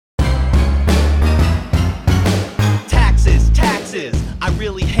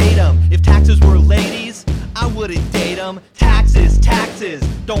really hate them. If taxes were ladies, I wouldn't date them. Taxes, taxes,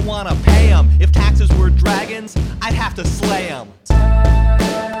 don't wanna pay them. If taxes were dragons, I'd have to slay them.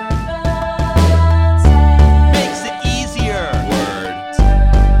 Makes it easier. Word.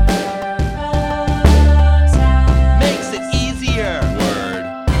 Makes it easier. Word.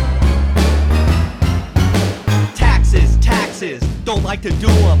 Taxes, taxes, don't like to do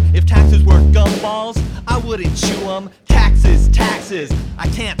them. If taxes were gumballs, I wouldn't chew them. Taxes, taxes, I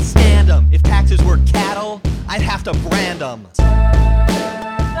can't stand them. If taxes were cattle, I'd have to brand them.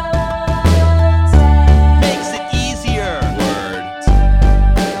 Makes it easier. Word.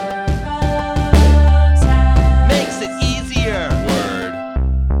 Makes it easier. Word.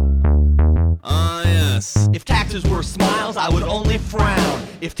 Ah, yes. If taxes were smiles, I would only frown.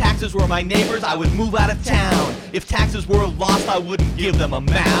 If taxes were my neighbors, I would move out of town. If taxes were lost, I wouldn't give them a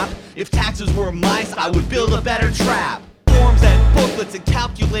map. If taxes were mice, I would build a better trap. Forms and booklets and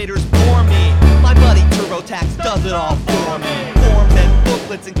calculators bore me. My buddy TurboTax does it all for me. Forms and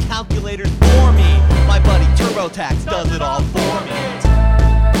booklets and calculators bore me. My buddy TurboTax does it all for me.